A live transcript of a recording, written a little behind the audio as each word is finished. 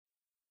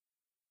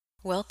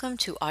Welcome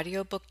to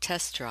Audiobook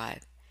Test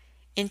Drive.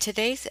 In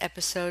today's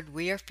episode,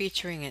 we are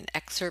featuring an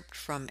excerpt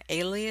from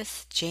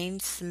Alias, Jane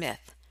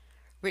Smith,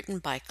 written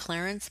by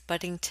Clarence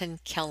Buddington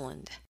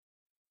Kelland,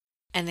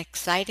 an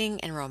exciting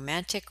and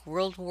romantic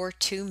World War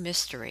II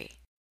mystery.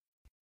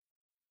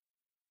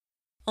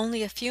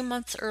 Only a few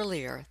months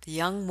earlier, the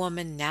young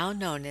woman now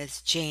known as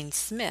Jane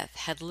Smith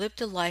had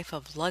lived a life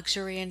of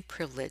luxury and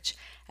privilege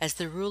as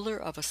the ruler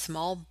of a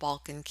small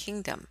Balkan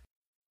kingdom.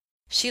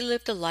 She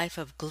lived a life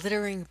of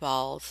glittering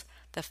balls,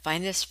 the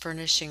finest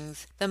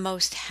furnishings, the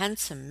most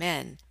handsome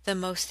men, the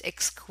most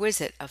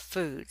exquisite of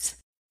foods.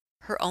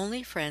 Her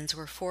only friends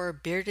were four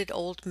bearded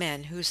old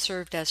men who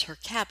served as her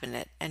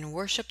cabinet and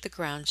worshipped the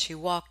ground she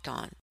walked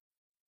on.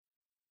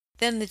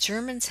 Then the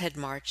Germans had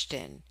marched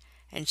in,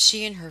 and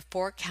she and her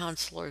four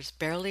counselors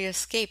barely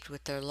escaped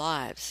with their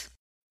lives.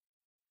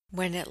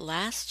 When at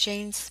last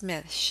Jane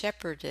Smith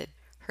shepherded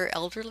her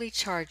elderly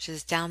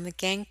charges down the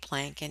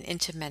gangplank and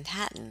into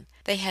Manhattan,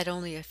 they had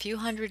only a few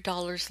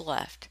 $100s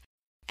left,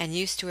 and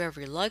used to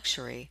every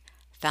luxury,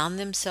 found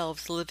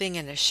themselves living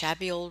in a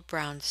shabby old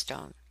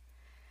brownstone.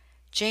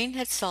 Jane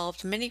had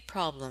solved many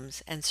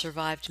problems and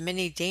survived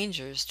many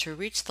dangers to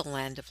reach the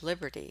land of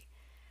liberty,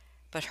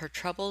 but her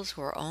troubles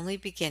were only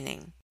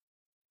beginning.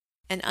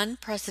 An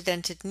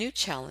unprecedented new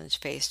challenge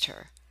faced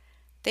her.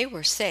 They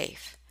were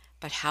safe,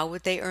 but how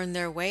would they earn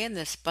their way in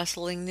this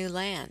bustling new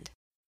land?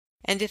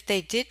 And if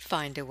they did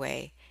find a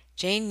way,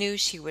 Jane knew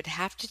she would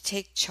have to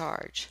take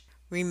charge,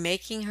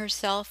 remaking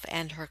herself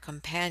and her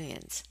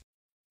companions.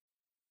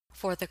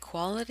 For the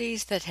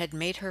qualities that had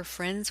made her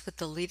friends with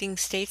the leading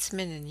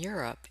statesmen in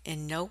Europe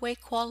in no way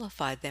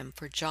qualified them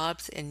for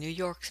jobs in New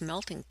York's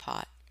melting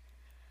pot.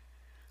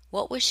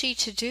 What was she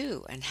to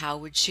do, and how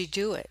would she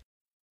do it?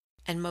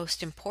 And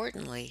most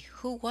importantly,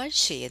 who was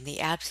she in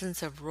the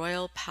absence of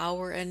royal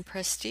power and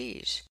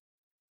prestige?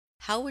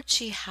 How would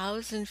she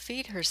house and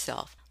feed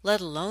herself, let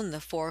alone the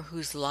four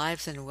whose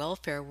lives and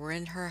welfare were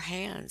in her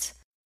hands?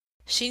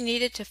 She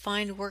needed to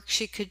find work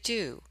she could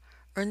do,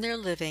 earn their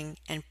living,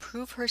 and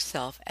prove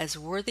herself as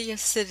worthy a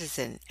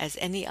citizen as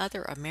any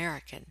other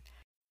American.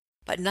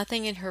 But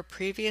nothing in her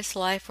previous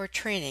life or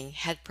training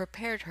had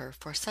prepared her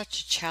for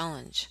such a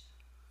challenge.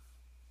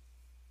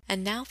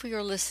 And now for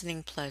your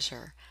listening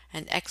pleasure,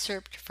 an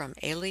excerpt from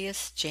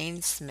Alias,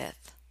 Jane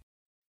Smith.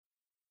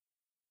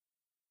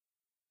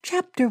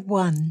 Chapter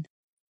 1.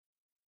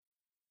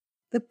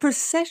 The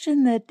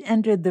procession that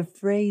entered the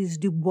Fraise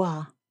du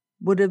Bois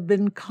would have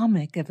been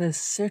comic if a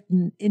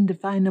certain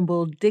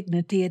indefinable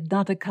dignity had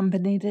not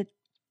accompanied it.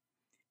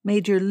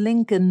 Major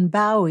Lincoln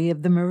Bowie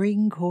of the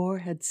Marine Corps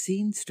had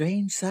seen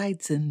strange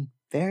sights in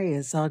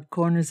various odd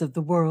corners of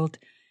the world,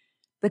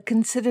 but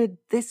considered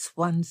this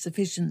one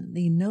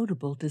sufficiently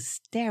notable to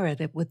stare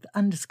at it with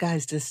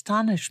undisguised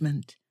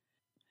astonishment.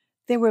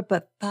 There were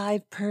but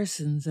 5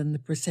 persons in the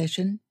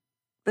procession,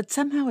 but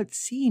somehow it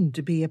seemed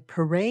to be a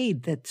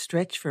parade that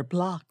stretched for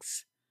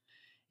blocks.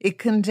 It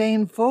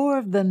contained 4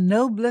 of the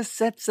noblest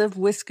sets of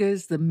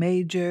whiskers the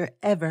Major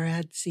ever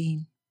had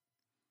seen.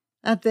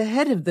 At the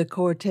head of the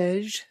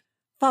cortege,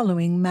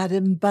 following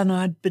Madame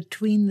Bonnard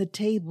between the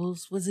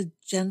tables, was a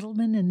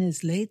gentleman in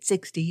his late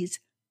 60s,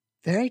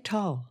 very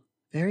tall,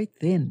 very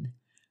thin,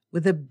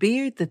 with a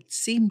beard that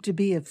seemed to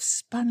be of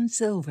spun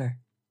silver,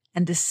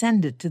 and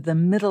descended to the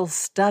middle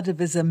stud of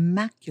his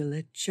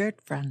immaculate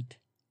shirt front.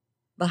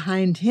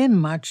 Behind him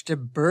marched a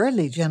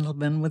burly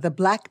gentleman with a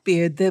black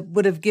beard that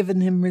would have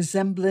given him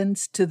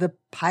resemblance to the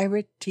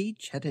pirate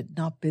Teach had it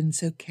not been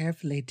so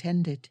carefully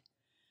tended.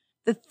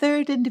 The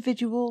third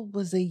individual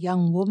was a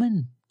young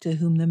woman to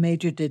whom the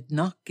Major did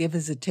not give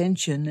his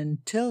attention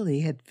until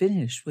he had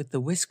finished with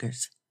the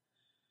whiskers.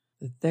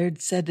 The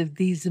third set of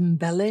these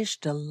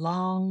embellished a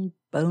long,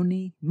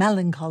 bony,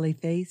 melancholy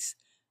face,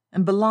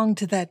 and belonged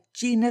to that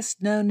genus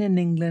known in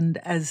England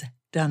as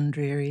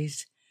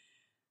Dundrearies.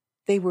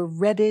 They were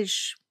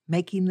reddish,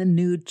 making the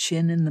nude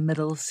chin in the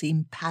middle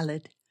seem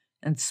pallid,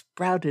 and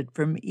sprouted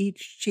from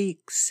each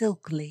cheek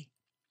silkily.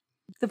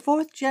 The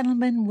fourth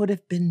gentleman would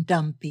have been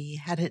dumpy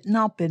had it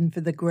not been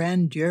for the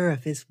grandeur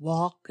of his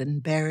walk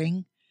and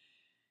bearing.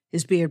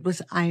 His beard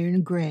was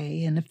iron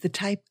gray and of the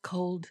type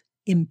called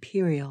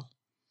imperial.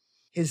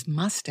 His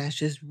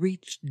mustaches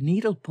reached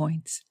needle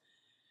points.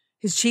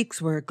 His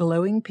cheeks were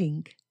glowing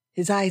pink.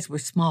 His eyes were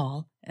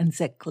small and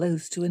set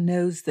close to a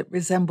nose that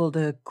resembled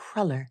a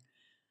cruller,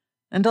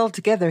 and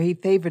altogether he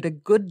favored a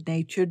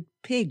good-natured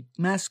pig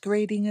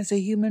masquerading as a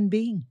human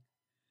being.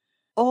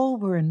 All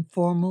were in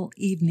formal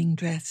evening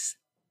dress.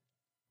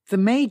 The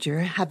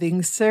Major,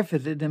 having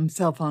surfeited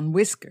himself on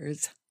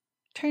whiskers,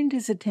 turned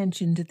his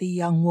attention to the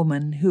young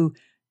woman who,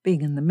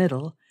 being in the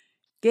middle,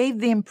 gave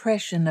the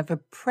impression of a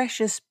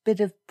precious bit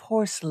of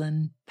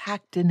porcelain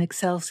packed in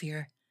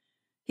excelsior.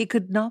 He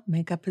could not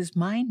make up his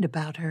mind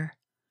about her.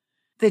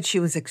 That she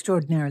was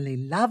extraordinarily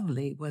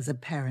lovely was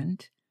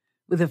apparent,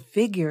 with a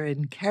figure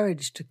and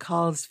carriage to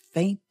cause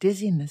faint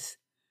dizziness.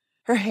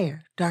 Her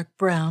hair, dark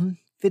brown,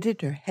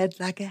 fitted her head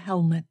like a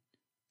helmet.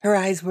 Her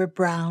eyes were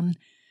brown,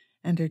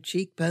 and her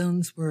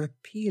cheekbones were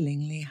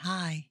appealingly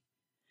high.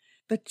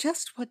 But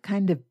just what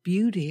kind of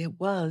beauty it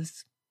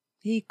was,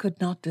 he could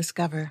not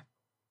discover.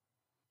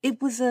 It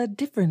was a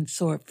different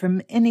sort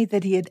from any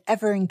that he had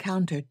ever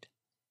encountered,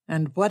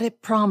 and what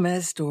it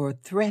promised or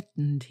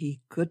threatened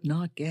he could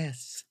not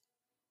guess.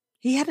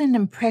 He had an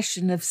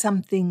impression of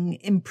something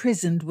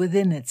imprisoned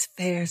within its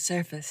fair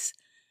surface,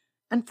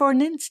 and for an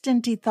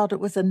instant he thought it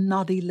was a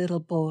naughty little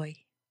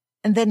boy,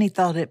 and then he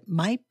thought it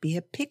might be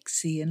a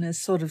pixie in a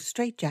sort of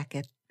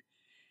straitjacket,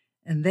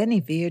 and then he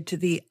veered to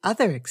the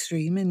other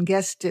extreme and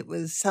guessed it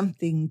was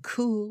something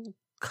cool,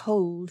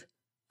 cold,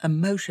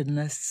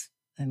 emotionless,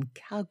 and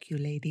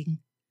calculating.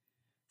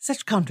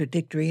 Such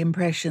contradictory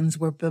impressions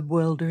were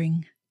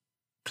bewildering.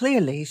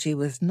 Clearly she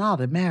was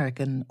not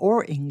American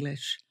or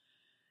English,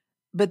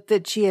 but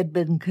that she had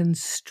been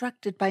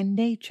constructed by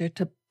nature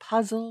to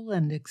puzzle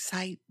and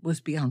excite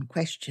was beyond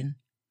question.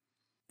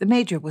 The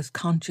Major was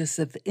conscious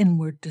of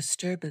inward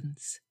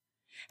disturbance,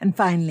 and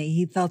finally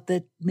he thought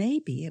that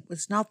maybe it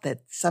was not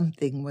that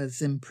something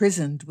was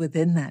imprisoned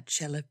within that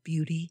shell of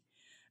beauty,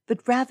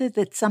 but rather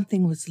that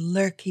something was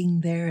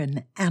lurking there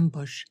in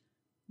ambush,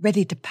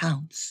 ready to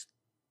pounce.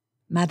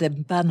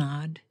 Madame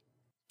Bernard,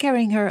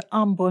 carrying her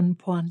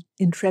embonpoint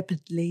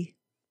intrepidly,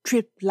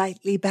 tripped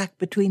lightly back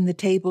between the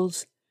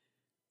tables.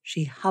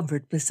 She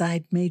hovered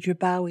beside Major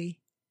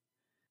Bowie.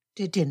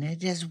 "To dinner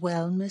as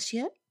well,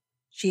 monsieur?"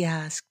 she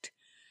asked.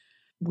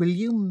 "Will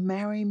you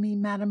marry me,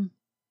 madam?"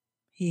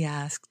 he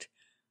asked.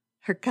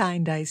 Her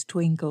kind eyes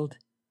twinkled.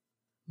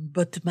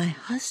 "But my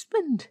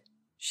husband,"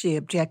 she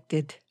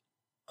objected.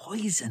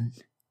 "Poison,"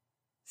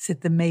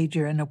 said the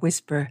Major in a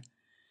whisper.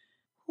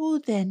 "Who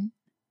then,"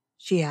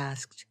 she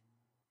asked,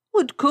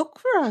 "would cook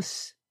for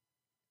us?"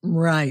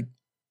 "Right,"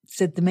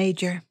 said the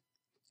Major.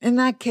 "In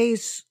that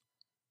case,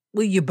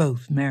 will you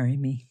both marry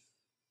me?"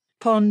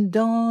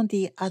 "Pendant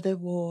the other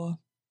war,"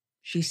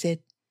 she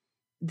said,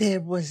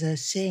 "there was a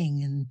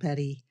saying in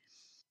Paris,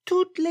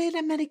 toutes les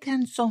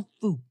Américains sont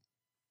fous."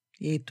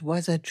 It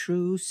was a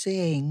true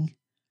saying.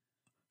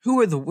 "Who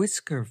are the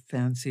whisker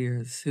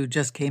fanciers who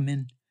just came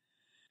in?"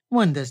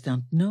 "One does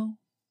not know,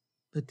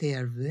 but they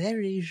are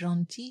very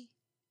gentils."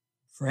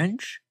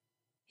 "French?"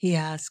 he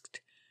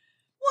asked.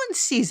 "One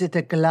sees at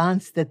a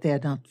glance that they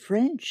are not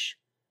French,"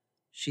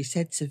 she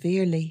said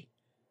severely.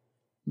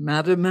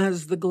 "Madame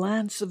has the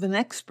glance of an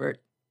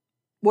expert.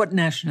 What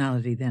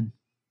nationality, then?"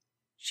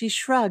 She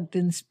shrugged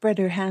and spread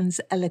her hands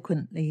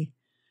eloquently.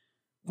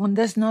 "One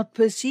does not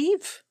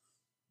perceive,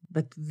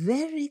 but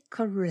very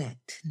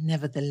correct,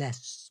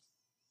 nevertheless.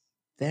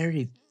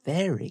 Very,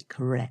 very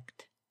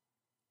correct."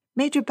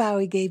 Major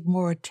Bowie gave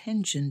more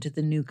attention to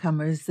the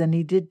newcomers than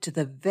he did to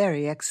the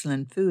very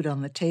excellent food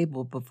on the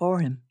table before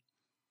him.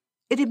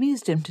 It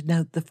amused him to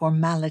note the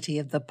formality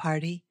of the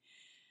party,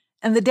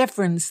 and the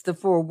deference the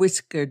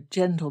four-whiskered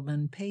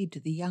gentleman paid to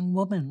the young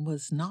woman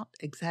was not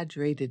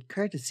exaggerated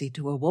courtesy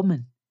to a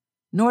woman,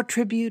 nor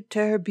tribute to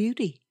her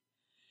beauty.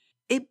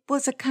 It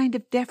was a kind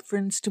of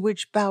deference to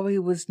which Bowie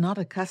was not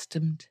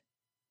accustomed,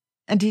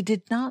 and he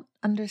did not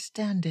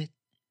understand it.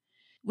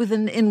 With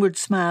an inward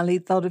smile he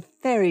thought of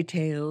fairy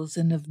tales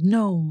and of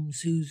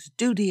gnomes whose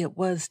duty it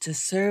was to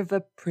serve a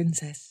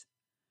princess.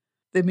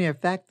 The mere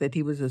fact that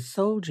he was a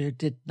soldier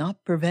did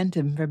not prevent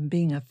him from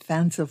being a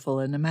fanciful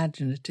and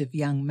imaginative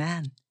young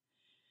man.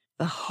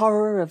 The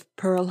horror of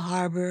Pearl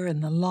Harbor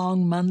and the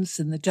long months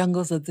in the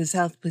jungles of the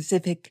South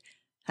Pacific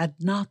had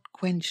not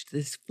quenched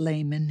this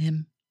flame in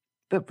him,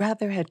 but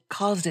rather had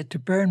caused it to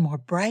burn more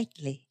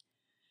brightly.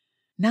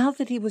 Now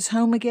that he was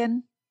home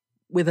again,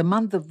 with a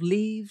month of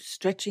leave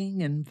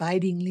stretching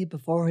invitingly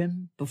before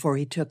him before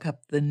he took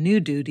up the new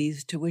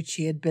duties to which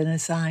he had been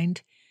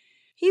assigned,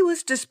 he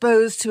was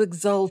disposed to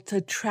exalt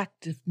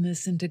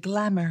attractiveness into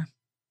glamour,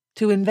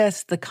 to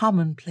invest the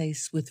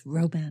commonplace with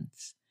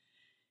romance.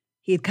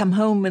 He had come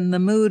home in the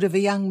mood of a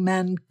young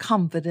man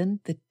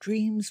confident that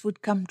dreams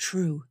would come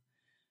true,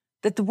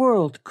 that the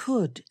world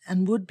could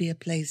and would be a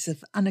place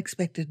of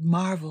unexpected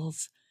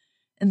marvels,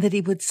 and that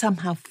he would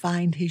somehow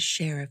find his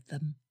share of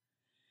them.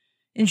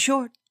 In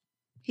short,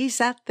 he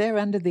sat there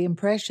under the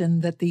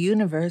impression that the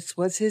universe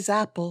was his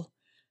apple,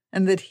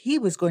 and that he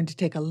was going to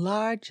take a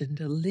large and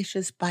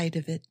delicious bite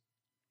of it.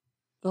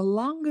 The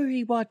longer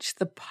he watched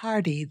the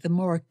party, the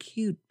more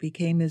acute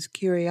became his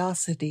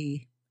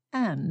curiosity,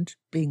 and,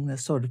 being the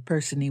sort of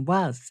person he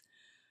was,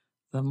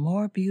 the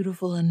more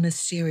beautiful and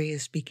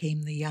mysterious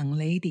became the young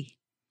lady.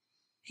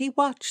 He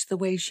watched the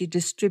way she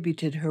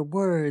distributed her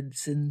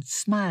words and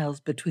smiles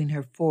between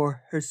her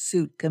four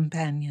hirsute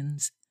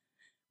companions,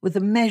 with a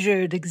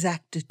measured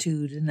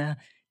exactitude and a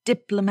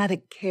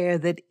diplomatic care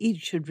that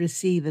each should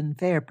receive in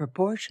fair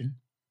proportion.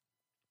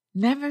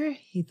 Never,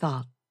 he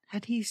thought,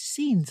 had he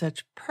seen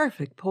such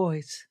perfect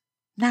poise,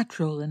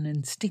 natural and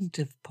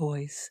instinctive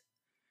poise.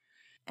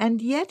 And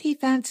yet he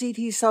fancied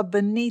he saw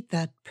beneath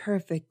that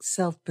perfect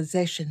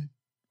self-possession,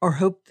 or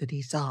hoped that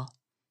he saw,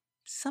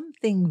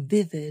 something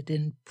vivid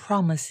and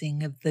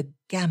promising of the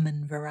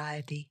gammon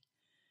variety.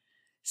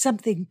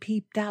 Something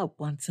peeped out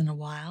once in a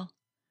while.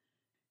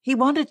 He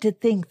wanted to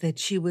think that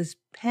she was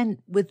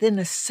pent within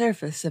a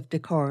surface of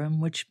decorum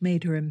which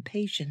made her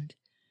impatient,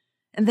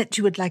 and that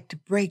she would like to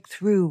break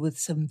through with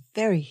some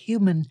very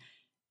human,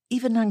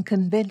 even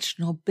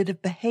unconventional bit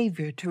of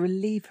behavior to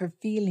relieve her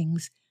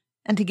feelings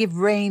and to give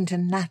rein to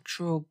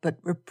natural but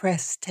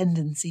repressed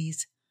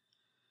tendencies.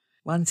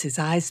 Once his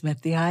eyes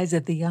met the eyes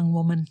of the young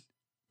woman,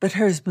 but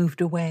hers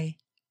moved away,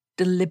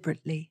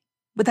 deliberately,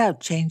 without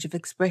change of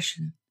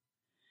expression.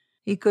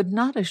 He could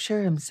not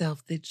assure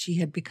himself that she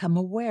had become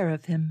aware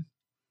of him.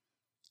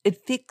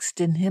 It fixed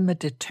in him a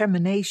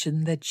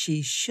determination that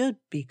she should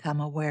become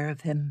aware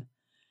of him.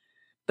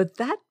 But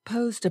that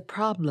posed a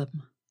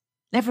problem.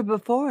 Never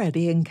before had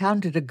he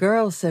encountered a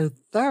girl so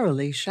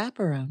thoroughly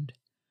chaperoned.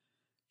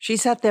 She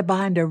sat there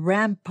behind a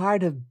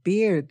rampart of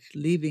beards,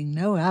 leaving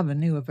no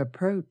avenue of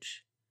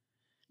approach.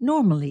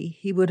 Normally,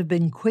 he would have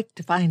been quick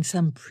to find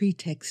some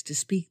pretext to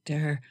speak to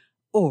her,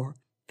 or,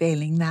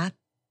 failing that,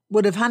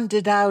 would have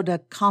hunted out a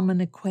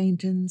common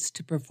acquaintance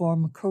to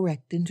perform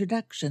correct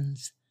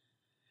introductions.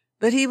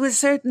 But he was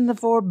certain the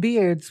four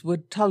beards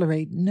would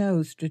tolerate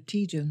no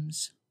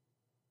stratagems,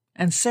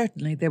 and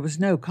certainly there was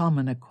no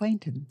common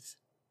acquaintance.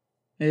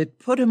 It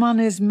put him on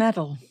his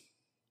mettle.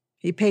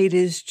 He paid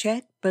his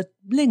check, but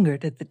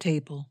lingered at the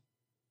table.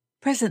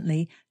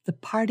 Presently, the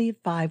party of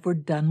five were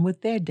done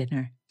with their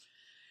dinner.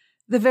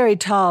 The very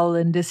tall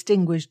and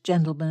distinguished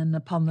gentleman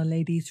upon the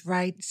lady's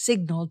right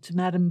signalled to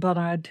Madame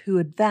Bonnard, who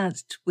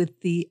advanced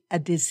with the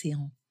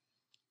addition.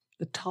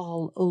 The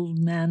tall old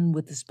man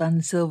with the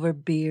spun silver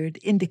beard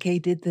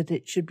indicated that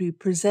it should be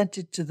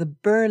presented to the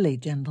burly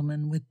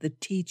gentleman with the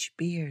teach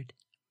beard.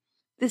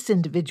 This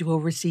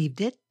individual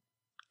received it,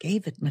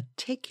 gave it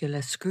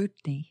meticulous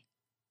scrutiny,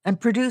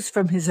 and produced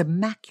from his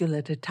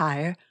immaculate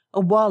attire a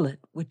wallet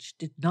which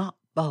did not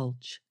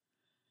bulge.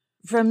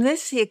 From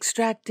this he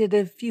extracted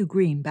a few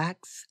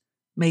greenbacks,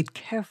 made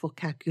careful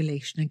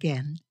calculation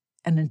again,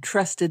 and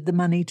entrusted the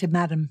money to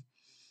Madame.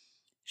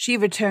 She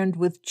returned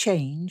with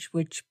change,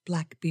 which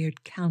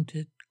Blackbeard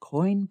counted,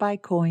 coin by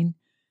coin,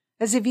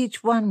 as if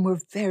each one were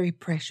very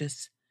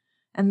precious,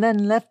 and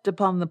then left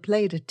upon the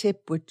plate a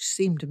tip which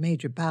seemed to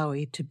Major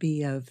Bowie to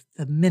be of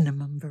the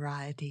minimum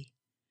variety.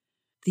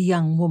 The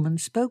young woman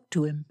spoke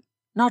to him,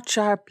 not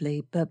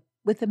sharply, but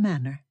with a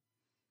manner.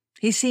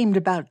 He seemed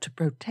about to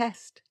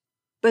protest,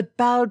 but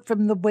bowed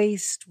from the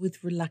waist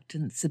with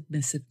reluctant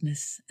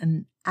submissiveness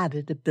and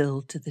added a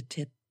bill to the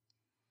tip.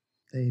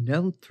 "They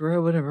don't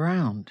throw it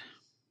around,"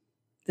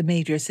 the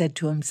Major said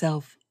to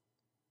himself.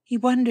 He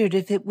wondered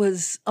if it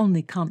was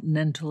only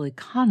continental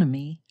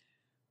economy,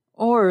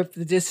 or if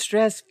the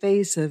distressed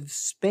face of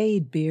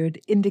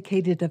Spadebeard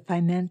indicated a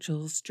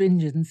financial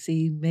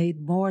stringency made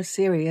more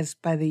serious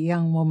by the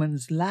young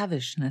woman's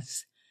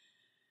lavishness.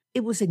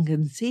 It was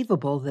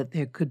inconceivable that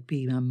there could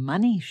be a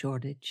money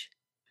shortage.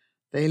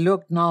 They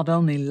looked not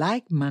only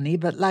like money,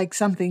 but like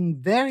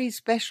something very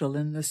special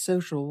in the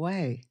social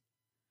way.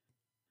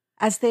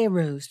 As they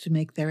arose to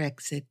make their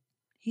exit,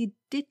 he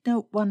did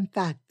note one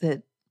fact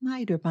that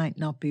might or might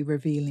not be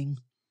revealing.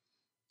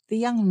 The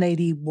young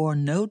lady wore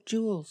no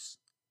jewels,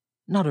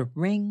 not a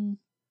ring,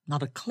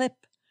 not a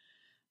clip,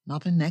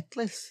 not a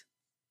necklace.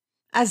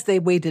 As they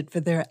waited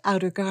for their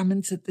outer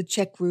garments at the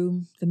check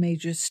room, the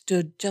Major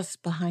stood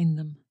just behind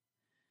them.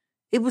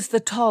 It was the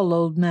tall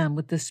old man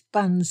with the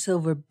spun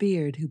silver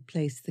beard who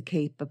placed the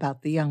cape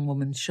about the young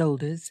woman's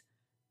shoulders,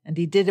 and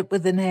he did it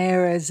with an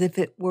air as if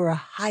it were a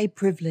high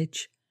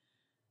privilege.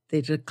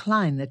 They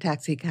declined the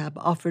taxicab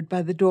offered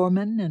by the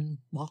doorman and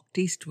walked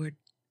eastward.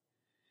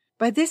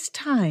 By this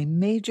time,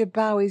 Major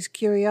Bowie's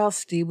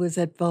curiosity was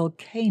at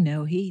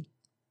volcano heat.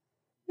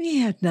 He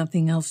had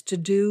nothing else to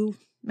do,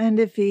 and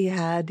if he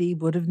had, he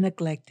would have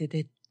neglected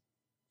it.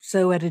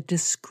 So at a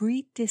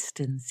discreet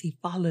distance he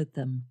followed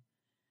them.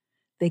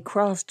 They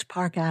crossed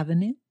Park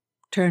Avenue,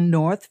 turned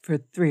north for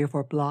 3 or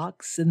 4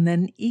 blocks, and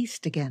then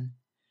east again.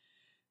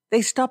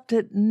 They stopped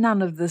at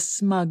none of the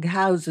smug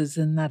houses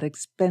in that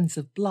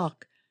expensive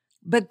block,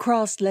 but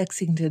crossed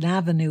Lexington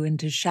Avenue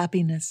into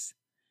shabbiness.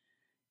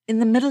 In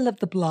the middle of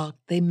the block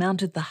they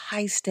mounted the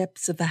high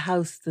steps of a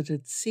house that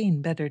had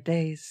seen better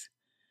days,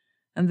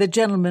 and the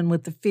gentleman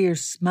with the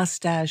fierce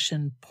mustache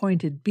and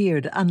pointed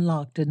beard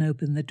unlocked and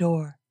opened the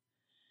door.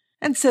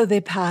 And so they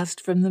passed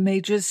from the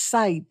Major's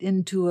sight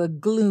into a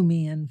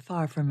gloomy and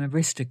far from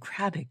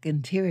aristocratic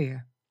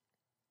interior.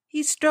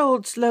 He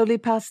strolled slowly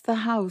past the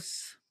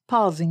house,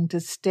 pausing to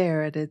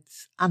stare at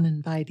its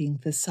uninviting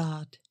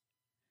facade.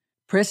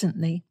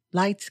 Presently,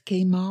 lights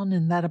came on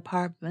in that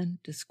apartment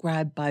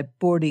described by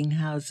boarding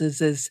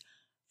houses as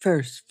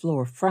first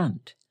floor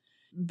front,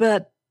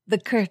 but the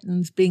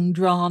curtains being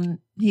drawn,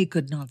 he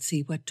could not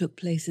see what took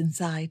place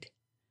inside.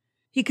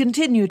 He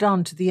continued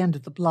on to the end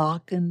of the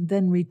block and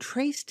then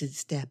retraced his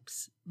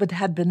steps, but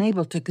had been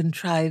able to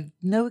contrive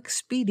no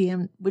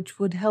expedient which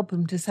would help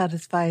him to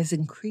satisfy his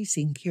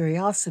increasing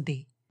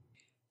curiosity.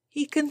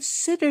 He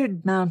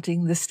considered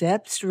mounting the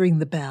steps to ring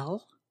the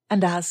bell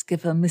and ask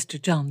if a Mr.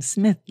 John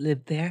Smith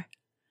lived there,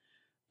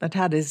 but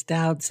had his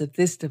doubts if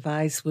this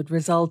device would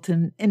result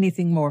in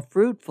anything more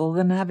fruitful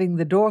than having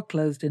the door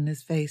closed in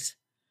his face.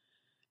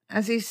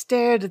 As he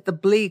stared at the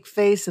bleak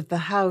face of the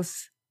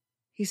house,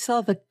 he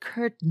saw the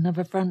curtain of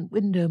a front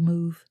window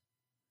move.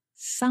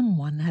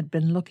 Someone had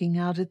been looking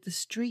out at the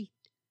street,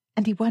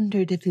 and he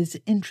wondered if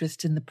his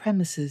interest in the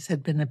premises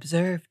had been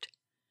observed.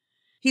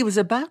 He was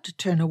about to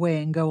turn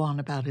away and go on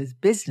about his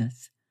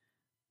business,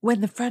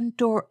 when the front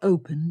door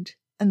opened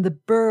and the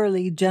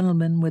burly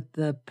gentleman with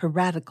the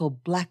piratical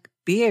black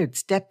beard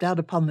stepped out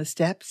upon the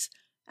steps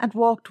and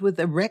walked with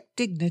erect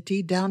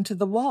dignity down to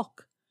the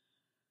walk.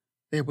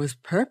 There was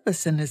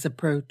purpose in his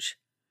approach.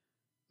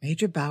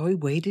 Major Bowie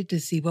waited to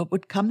see what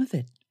would come of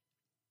it.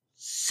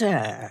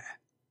 Sir,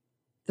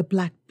 The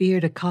black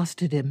beard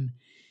accosted him.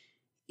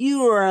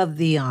 you are of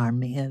the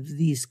army of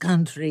this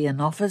country,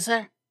 an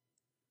officer?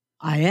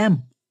 I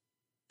am,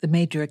 the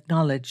major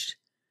acknowledged.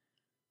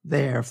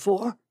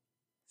 Therefore,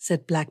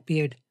 Said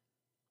Blackbeard,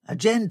 a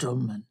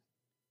gentleman.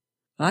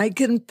 I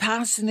can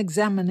pass an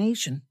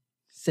examination,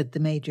 said the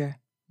major,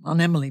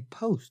 on Emily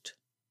Post.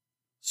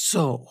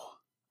 So,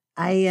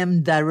 I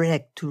am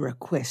direct to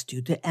request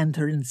you to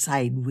enter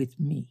inside with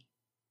me.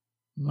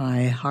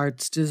 My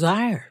heart's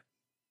desire,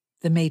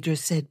 the major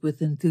said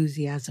with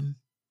enthusiasm.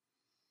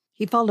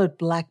 He followed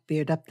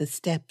Blackbeard up the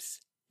steps,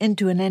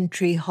 into an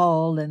entry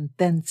hall and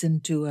thence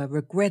into a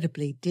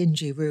regrettably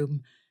dingy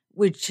room,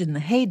 which in the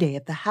heyday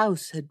of the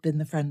house had been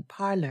the front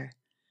parlour.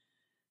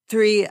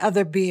 3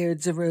 other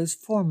beards arose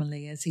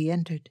formally as he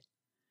entered.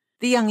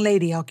 The young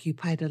lady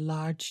occupied a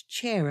large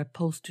chair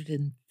upholstered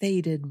in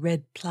faded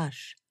red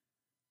plush.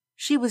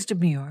 She was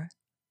demure,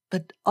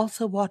 but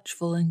also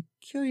watchful and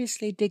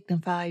curiously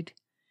dignified.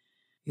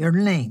 Your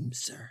name,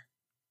 sir?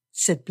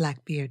 Said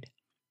Blackbeard.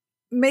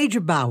 Major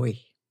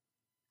Bowie.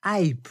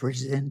 I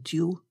present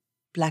you,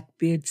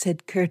 Blackbeard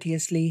said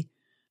courteously,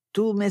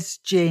 to Miss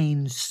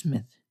Jane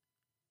Smith.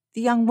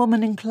 The young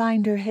woman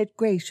inclined her head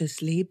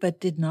graciously, but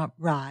did not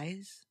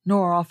rise,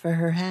 nor offer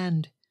her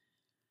hand.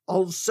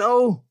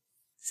 Also,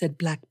 said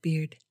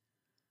Blackbeard,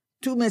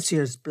 to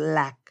Messieurs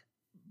Black,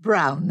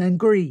 Brown, and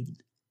Green.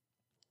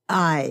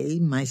 I,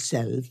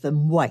 myself,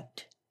 am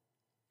white.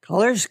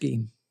 Colour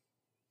scheme,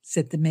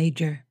 said the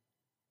major.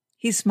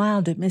 He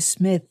smiled at Miss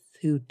Smith,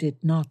 who did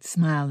not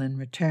smile in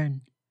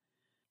return.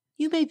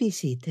 You may be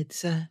seated,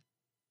 sir,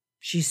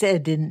 she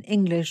said in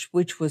English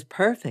which was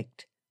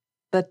perfect,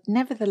 but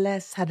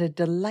nevertheless had a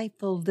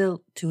delightful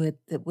lilt to it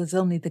that was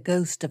only the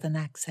ghost of an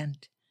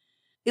accent.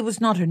 It was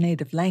not her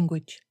native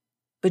language,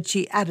 but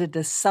she added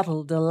a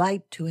subtle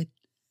delight to it.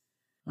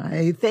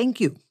 I thank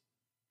you,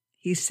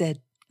 he said,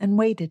 and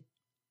waited.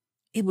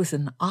 It was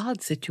an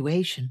odd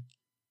situation.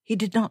 He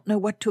did not know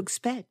what to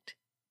expect,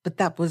 but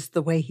that was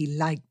the way he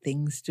liked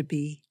things to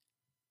be.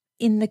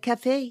 In the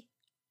cafe,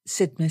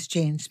 said Miss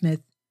Jane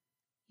Smith,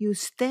 you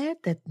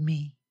stared at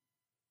me.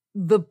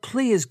 The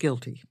plea is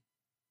guilty.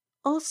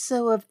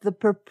 Also of the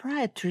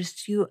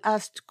proprietress you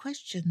asked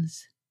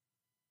questions.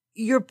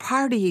 Your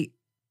party,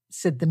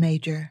 said the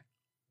major,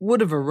 would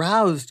have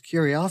aroused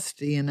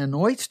curiosity in an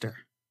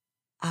oyster.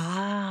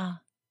 Ah,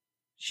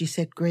 she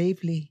said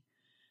gravely,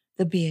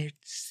 the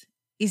beards,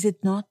 is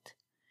it not?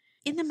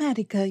 In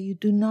America you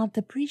do not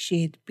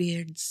appreciate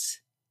beards.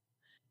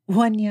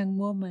 1 young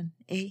woman,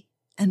 eh?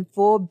 And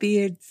 4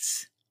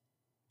 beards.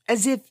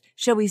 As if,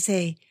 shall we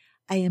say,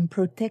 I am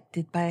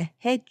protected by a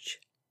hedge.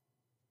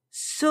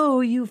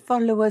 So you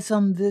follow us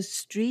on the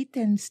street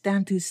and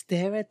stand to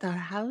stare at our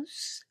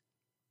house?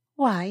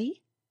 Why?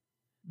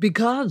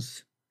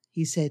 Because,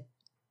 he said,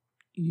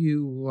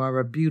 you are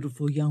a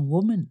beautiful young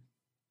woman.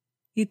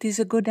 It is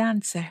a good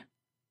answer,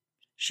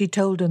 she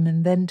told him,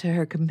 and then to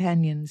her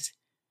companions,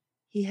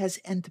 he has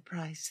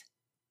enterprise.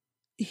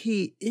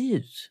 He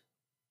is,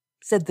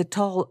 said the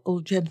tall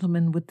old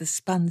gentleman with the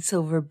spun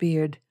silver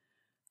beard,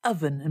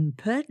 of an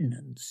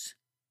impertinence.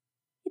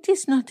 It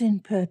is not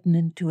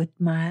impertinent to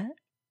admire,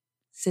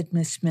 said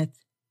Miss Smith.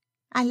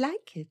 I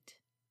like it.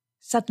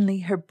 Suddenly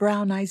her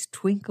brown eyes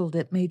twinkled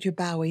at Major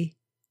Bowie.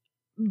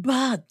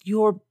 But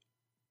your...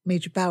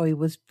 Major Bowie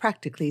was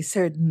practically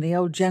certain the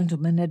old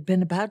gentleman had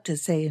been about to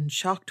say in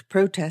shocked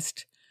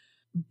protest,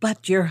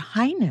 But your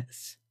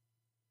Highness.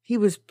 He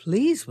was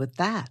pleased with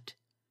that.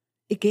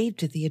 It gave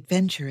to the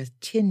adventure a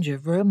tinge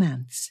of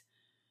romance.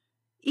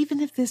 Even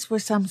if this were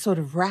some sort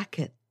of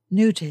racket,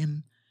 new to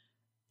him,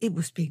 it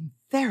was being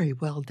very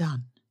well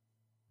done.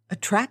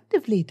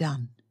 Attractively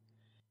done.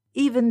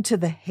 Even to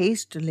the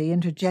hastily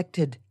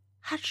interjected,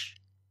 hush,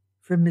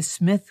 from Miss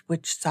Smith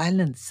which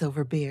silenced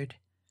Silverbeard.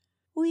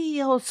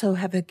 We also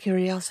have a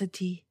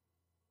curiosity,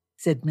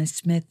 said Miss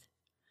Smith,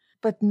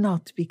 but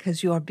not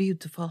because you are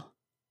beautiful.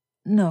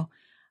 No,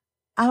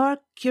 our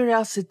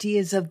curiosity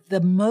is of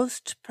the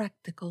most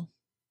practical.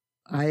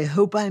 I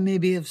hope I may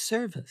be of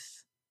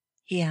service,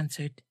 he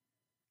answered.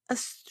 A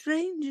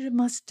stranger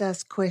must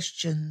ask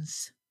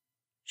questions,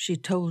 she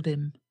told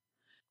him.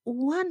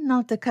 One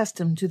not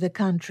accustomed to the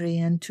country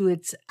and to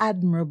its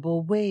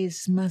admirable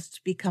ways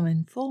must become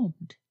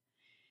informed.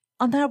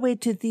 On our way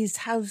to this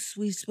house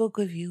we spoke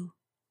of you.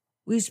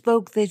 We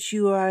spoke that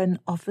you are an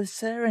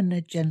officer and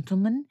a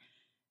gentleman,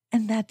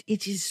 and that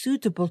it is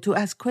suitable to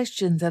ask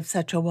questions of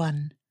such a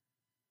one.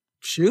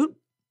 Shoot,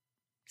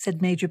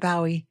 said Major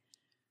Bowie.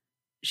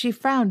 She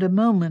frowned a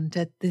moment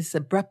at this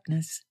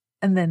abruptness,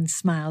 and then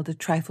smiled a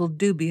trifle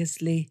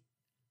dubiously.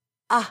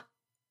 Ah,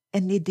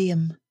 an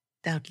idiom,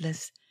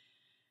 doubtless,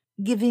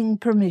 giving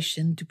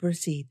permission to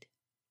proceed.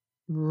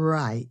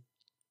 Right,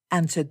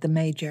 answered the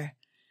Major.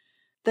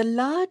 The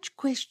large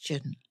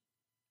question,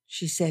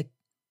 she said,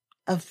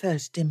 of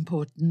first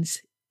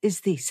importance,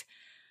 is this.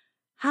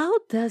 How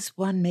does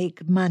one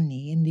make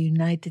money in the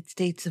United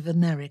States of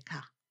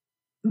America?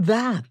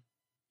 that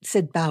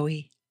Said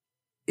Bowie.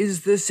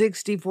 is the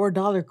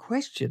 $64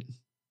 question.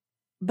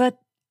 But,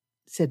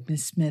 said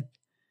Miss Smith,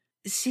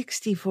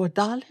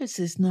 $64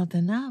 is not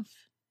enough.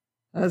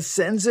 A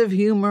sense of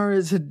humor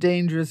is a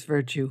dangerous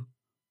virtue,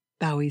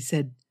 Bowie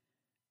said.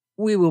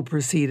 We will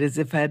proceed as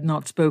if I had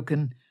not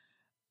spoken.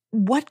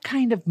 What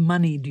kind of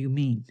money do you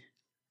mean?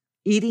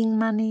 Eating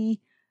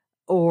money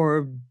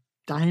or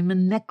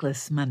diamond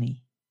necklace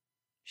money?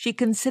 She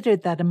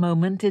considered that a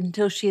moment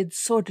until she had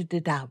sorted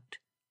it out.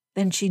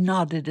 Then she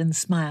nodded and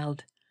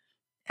smiled.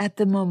 At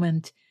the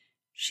moment,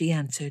 she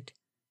answered,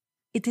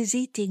 it is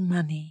eating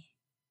money.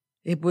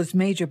 It was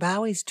Major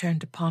Bowie's turn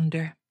to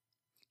ponder.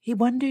 He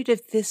wondered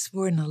if this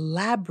were an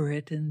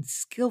elaborate and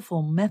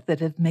skillful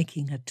method of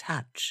making a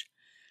touch.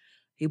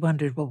 He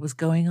wondered what was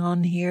going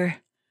on here.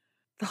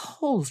 The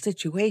whole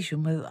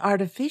situation was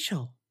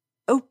artificial,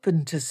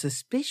 open to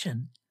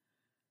suspicion.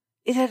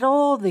 It had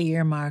all the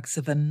earmarks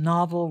of a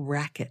novel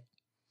racket.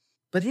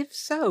 But if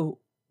so,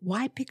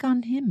 why pick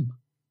on him?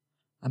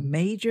 A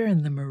major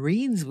in the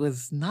Marines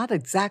was not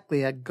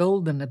exactly a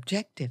golden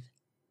objective.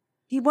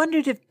 He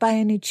wondered if by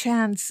any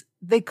chance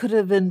they could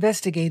have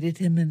investigated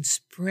him and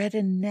spread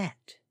a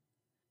net.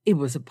 It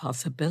was a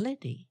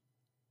possibility.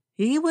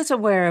 He was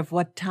aware of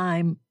what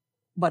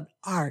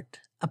art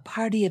a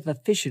party of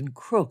efficient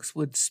crooks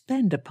would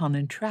spend upon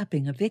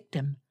entrapping a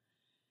victim.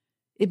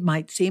 It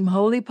might seem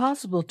wholly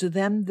possible to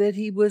them that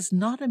he was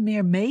not a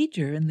mere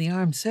major in the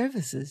armed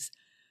services,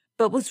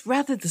 but was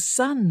rather the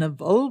son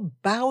of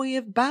old Bowie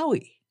of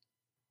Bowie.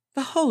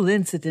 The whole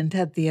incident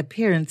had the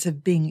appearance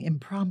of being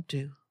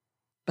impromptu,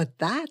 but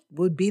that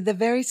would be the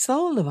very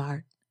soul of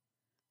art.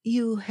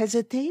 You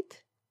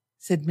hesitate?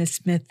 Said Miss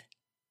Smith.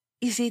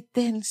 Is it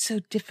then so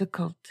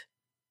difficult?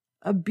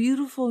 A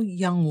beautiful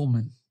young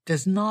woman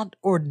does not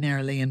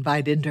ordinarily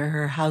invite into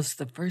her house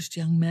the first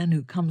young man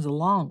who comes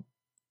along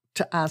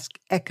to ask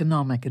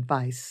economic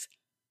advice,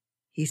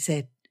 he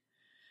said.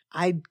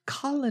 I'd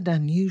call it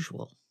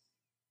unusual.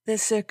 The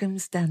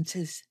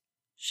circumstances,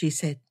 she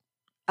said,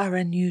 are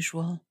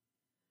unusual.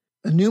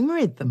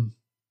 Enumerate them,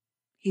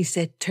 he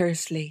said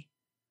tersely.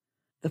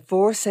 The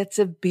 4 sets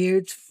of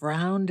beards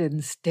frowned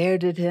and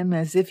stared at him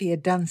as if he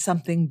had done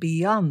something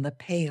beyond the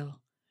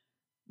pale.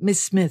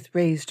 Miss Smith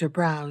raised her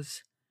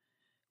brows.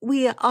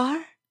 We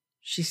are,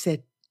 she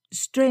said,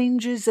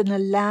 strangers in a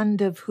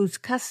land of whose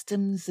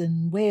customs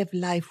and way of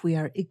life we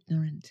are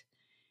ignorant.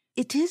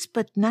 It is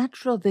but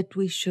natural that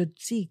we should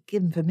seek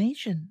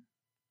information.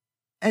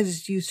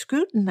 As you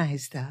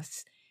scrutinized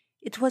us,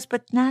 it was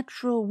but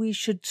natural we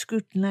should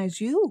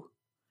scrutinize you.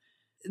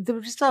 The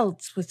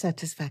results were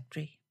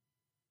satisfactory.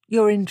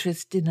 Your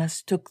interest in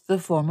us took the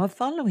form of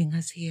following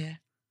us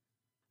here.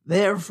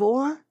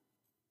 Therefore,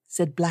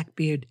 said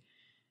Blackbeard,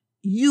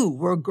 you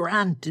were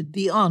granted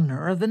the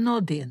honor of an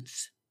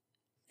audience.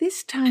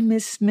 This time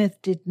Miss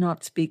Smith did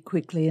not speak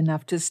quickly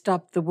enough to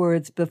stop the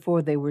words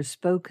before they were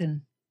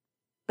spoken.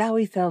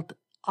 Bowie felt,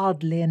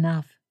 oddly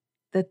enough,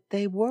 that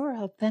they were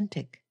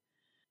authentic.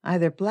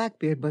 Either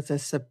Blackbeard was a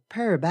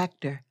superb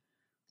actor,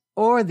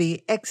 or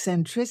the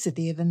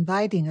eccentricity of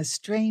inviting a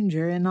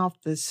stranger in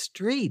off the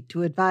street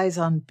to advise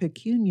on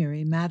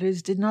pecuniary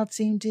matters did not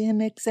seem to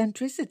him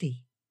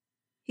eccentricity.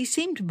 He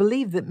seemed to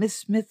believe that Miss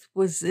Smith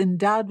was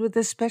endowed with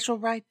a special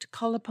right to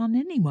call upon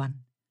anyone,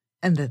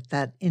 and that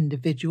that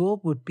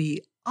individual would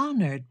be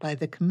honored by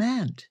the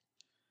command.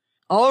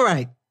 All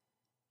right,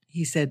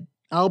 he said,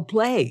 I'll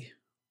play.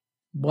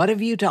 What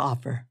have you to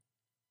offer?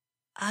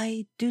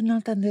 I do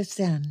not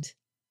understand,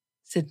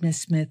 said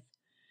Miss Smith.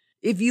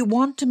 If you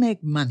want to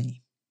make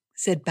money,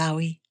 said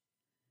Bowie,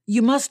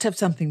 you must have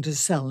something to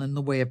sell in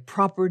the way of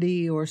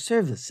property or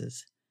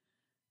services.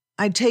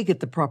 I take it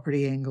the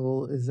property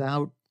angle is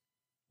out.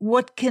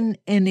 What can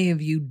any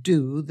of you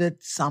do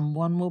that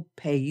someone will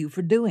pay you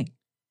for doing?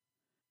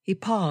 He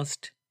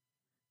paused.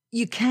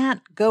 You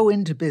can't go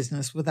into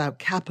business without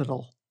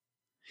capital.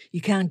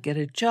 You can't get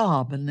a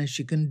job unless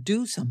you can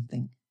do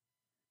something.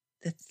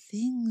 The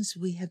things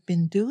we have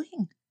been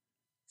doing,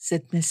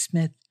 said Miss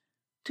Smith,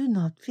 do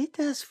not fit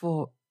us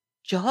for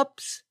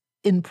jobs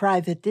in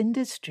private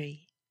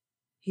industry.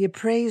 He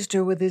appraised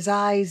her with his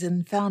eyes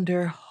and found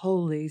her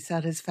wholly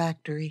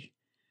satisfactory.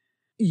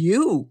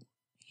 You,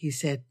 he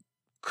said,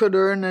 could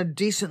earn a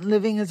decent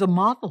living as a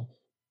model.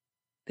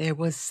 There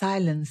was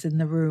silence in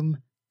the room,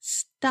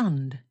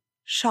 stunned,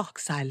 shock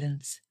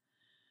silence.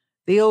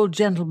 The old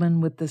gentleman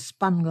with the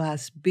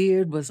spun-glass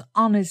beard was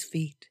on his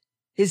feet,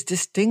 his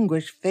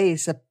distinguished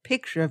face a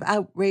picture of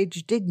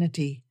outraged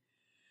dignity.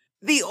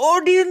 The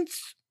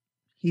audience,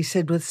 he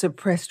said with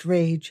suppressed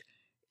rage,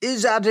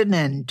 is at an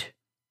end.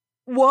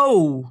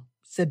 Whoa,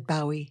 said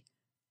Bowie.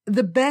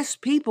 The best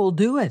people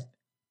do it.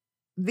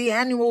 The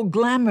annual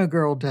glamour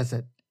girl does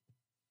it.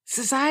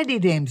 Society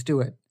dames do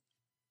it.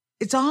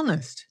 It's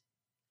honest.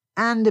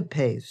 And it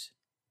pays.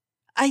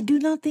 I do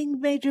not think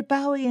Major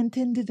Bowie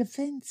intended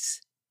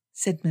offense,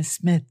 said Miss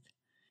Smith.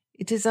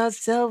 It is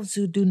ourselves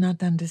who do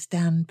not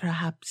understand,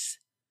 perhaps.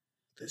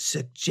 The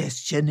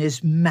suggestion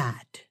is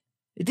mad.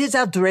 It is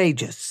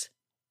outrageous,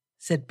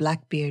 said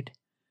Blackbeard.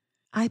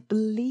 I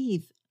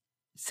believe,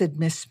 said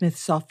Miss Smith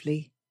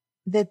softly,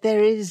 that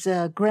there is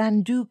a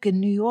Grand Duke in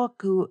New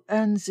York who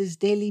earns his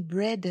daily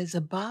bread as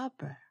a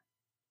barber.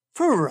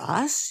 For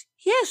us,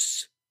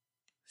 yes,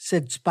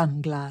 said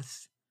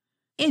Spunglass.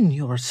 In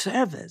your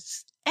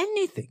service,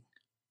 anything.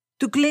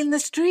 To clean the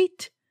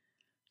street,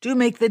 to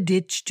make the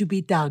ditch to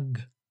be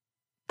dug.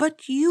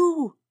 But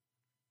you...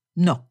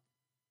 No.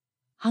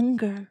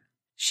 Hunger,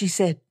 she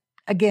said,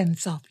 again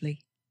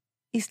softly,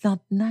 is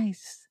not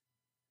nice.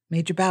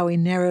 Major Bowie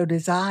narrowed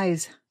his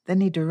eyes. Then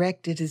he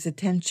directed his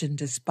attention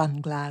to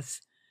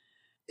Spunglass.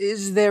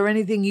 Is there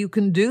anything you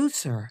can do,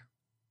 sir?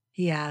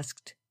 He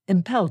asked,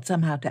 impelled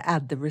somehow to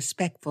add the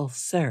respectful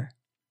sir.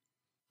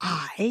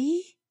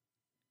 I?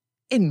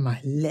 In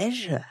my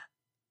leisure,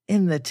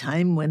 in the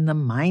time when the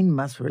mind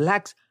must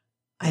relax,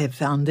 I have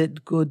found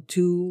it good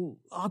to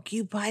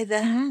occupy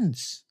the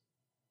hands.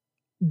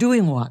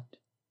 Doing what?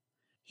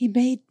 He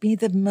made me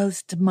the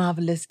most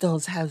marvelous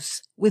doll's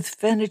house, with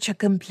furniture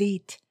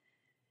complete.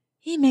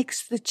 He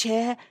makes the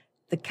chair,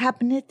 the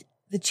cabinet,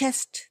 the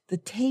chest, the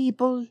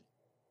table.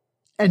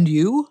 And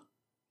you?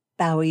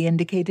 Bowie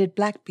indicated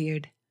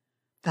Blackbeard.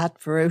 That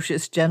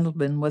ferocious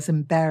gentleman was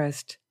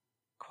embarrassed.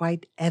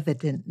 Quite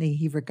evidently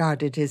he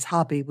regarded his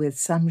hobby with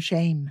some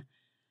shame.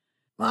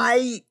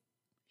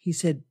 He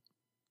said,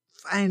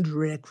 find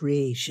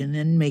recreation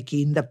in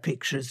making the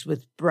pictures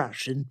with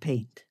brush and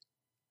paint.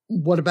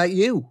 What about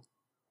you?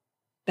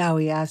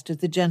 Bowie asked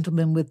of the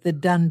gentleman with the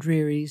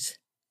Dundrearies.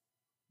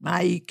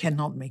 I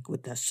cannot make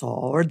with the saw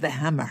or the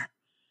hammer.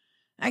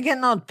 I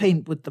cannot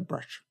paint with the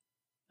brush.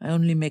 I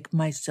only make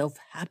myself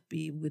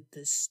happy with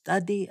the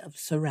study of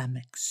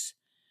ceramics.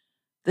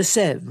 The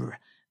Sèvres,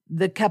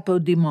 the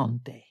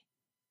Capodimonte,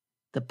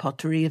 the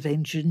pottery of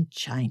ancient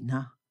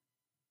China.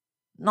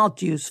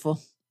 Not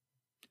useful.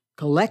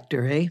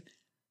 Collector, eh?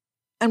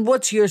 And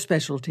what's your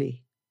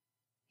specialty?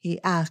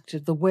 He asked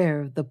of the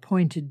wearer of the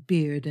pointed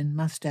beard and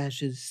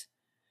mustaches.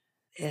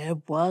 There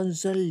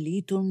was a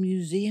little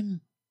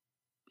museum,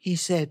 he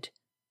said,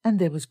 and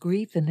there was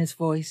grief in his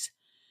voice.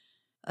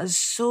 A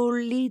so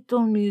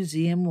little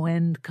museum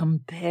when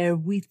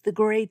compared with the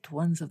great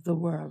ones of the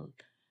world,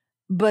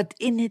 but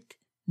in it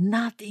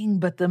nothing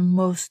but the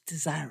most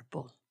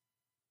desirable.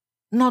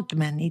 Not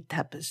many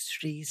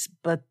tapestries,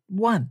 but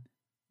one,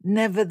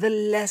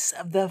 nevertheless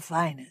of the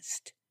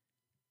finest.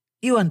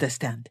 You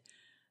understand,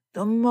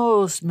 the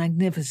most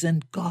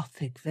magnificent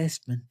Gothic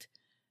vestment,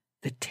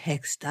 the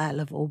textile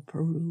of old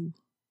Peru.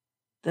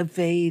 The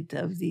fate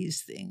of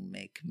these things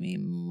make me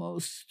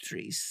most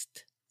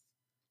triste.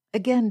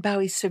 Again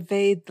Bowie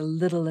surveyed the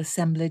little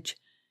assemblage.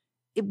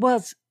 It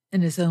was,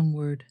 in his own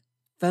word,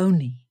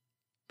 phony,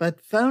 but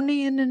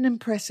phony in an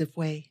impressive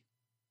way.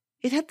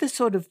 It had the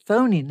sort of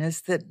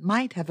phoniness that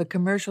might have a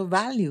commercial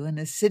value in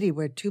a city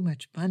where too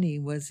much money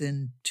was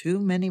in too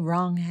many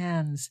wrong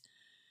hands,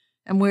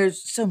 and where,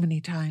 so many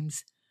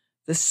times,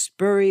 the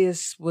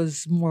spurious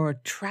was more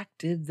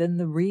attractive than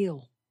the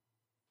real.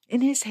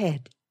 In his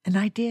head, an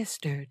idea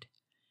stirred.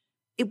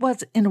 It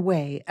was, in a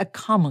way, a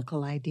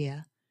comical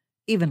idea,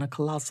 even a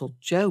colossal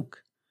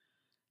joke,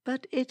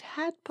 but it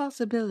had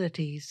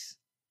possibilities.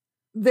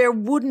 There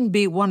wouldn't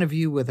be one of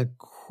you with a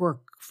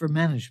quirk for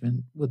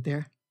management, would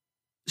there?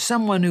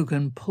 Someone who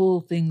can pull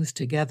things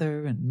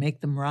together and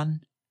make them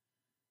run?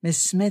 Miss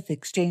Smith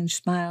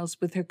exchanged smiles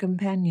with her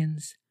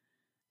companions.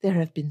 There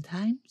have been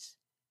times,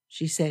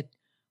 she said,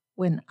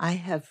 when I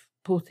have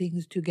pulled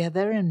things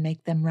together and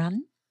make them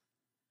run.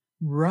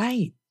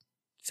 Right,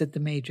 said the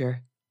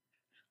Major.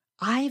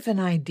 I've an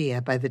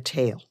idea by the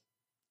tail.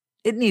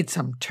 It needs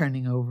some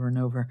turning over and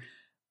over.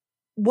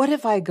 What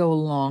if I go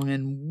along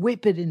and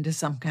whip it into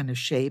some kind of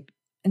shape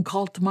and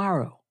call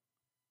tomorrow?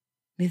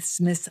 Miss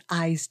Smith's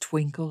eyes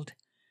twinkled.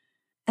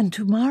 And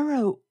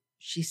tomorrow,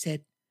 she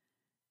said,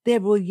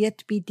 there will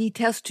yet be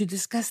details to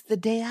discuss the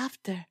day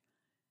after.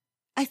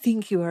 I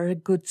think you are a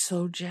good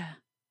soldier.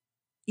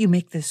 You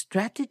make the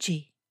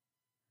strategy.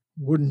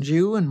 Wouldn't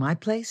you in my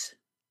place?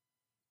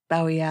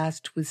 Bowie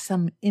asked with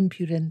some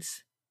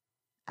impudence.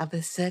 Of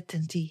a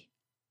certainty,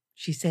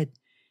 she said,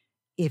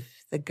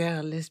 if the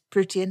girl is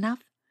pretty enough.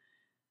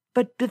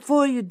 But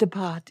before you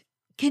depart,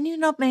 can you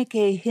not make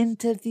a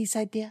hint of this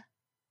idea?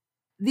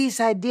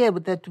 This idea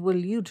that will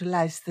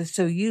utilize the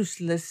so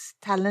useless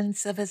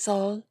talents of us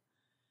all?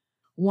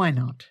 Why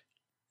not?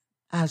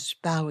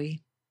 Asked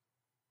Bowie.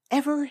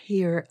 Ever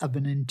hear of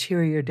an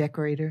interior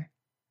decorator?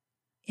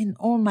 In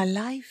all my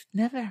life,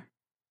 never,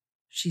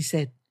 she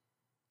said.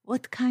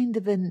 What kind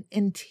of an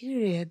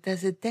interior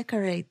does it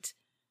decorate?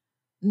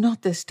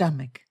 Not the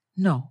stomach,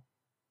 no.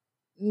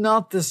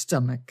 Not the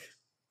stomach,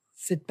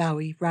 said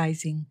Bowie,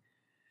 rising.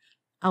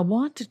 I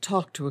want to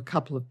talk to a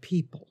couple of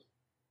people.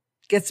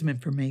 Get some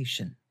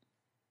information.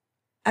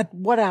 At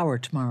what hour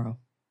tomorrow?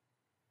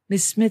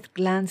 Miss Smith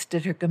glanced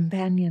at her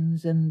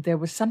companions, and there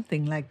was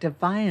something like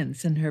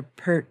defiance in her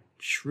pert,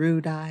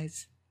 shrewd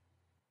eyes.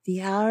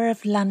 "The hour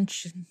of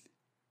luncheon,"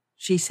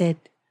 she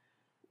said.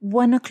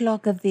 1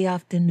 o'clock of the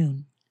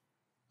afternoon.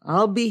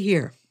 "I'll be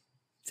here,"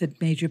 said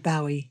Major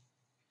Bowie.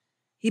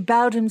 He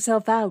bowed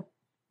himself out,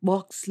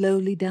 walked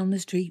slowly down the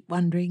street,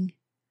 wondering.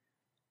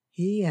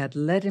 He had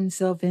let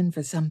himself in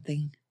for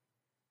something.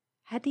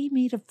 Had he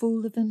made a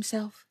fool of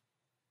himself?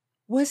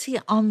 Was he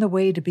on the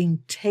way to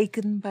being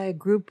taken by a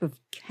group of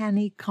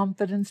canny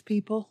confidence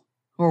people,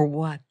 or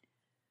what?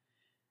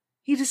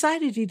 He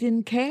decided he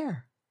didn't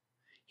care.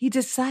 He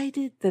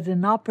decided that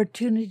an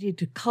opportunity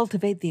to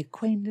cultivate the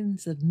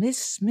acquaintance of Miss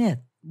Smith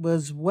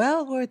was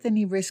well worth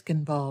any risk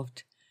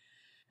involved,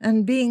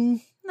 and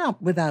being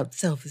not without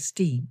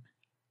self-esteem,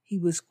 he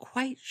was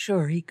quite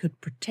sure he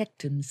could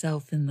protect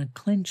himself in the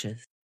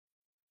clinches.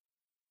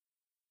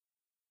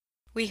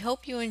 We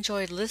hope you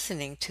enjoyed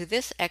listening to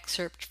this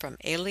excerpt from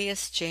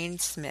Alias Jane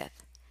Smith.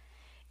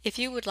 If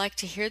you would like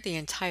to hear the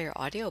entire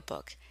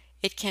audiobook,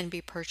 it can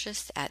be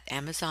purchased at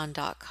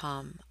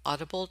Amazon.com,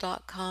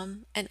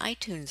 Audible.com, and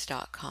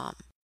iTunes.com.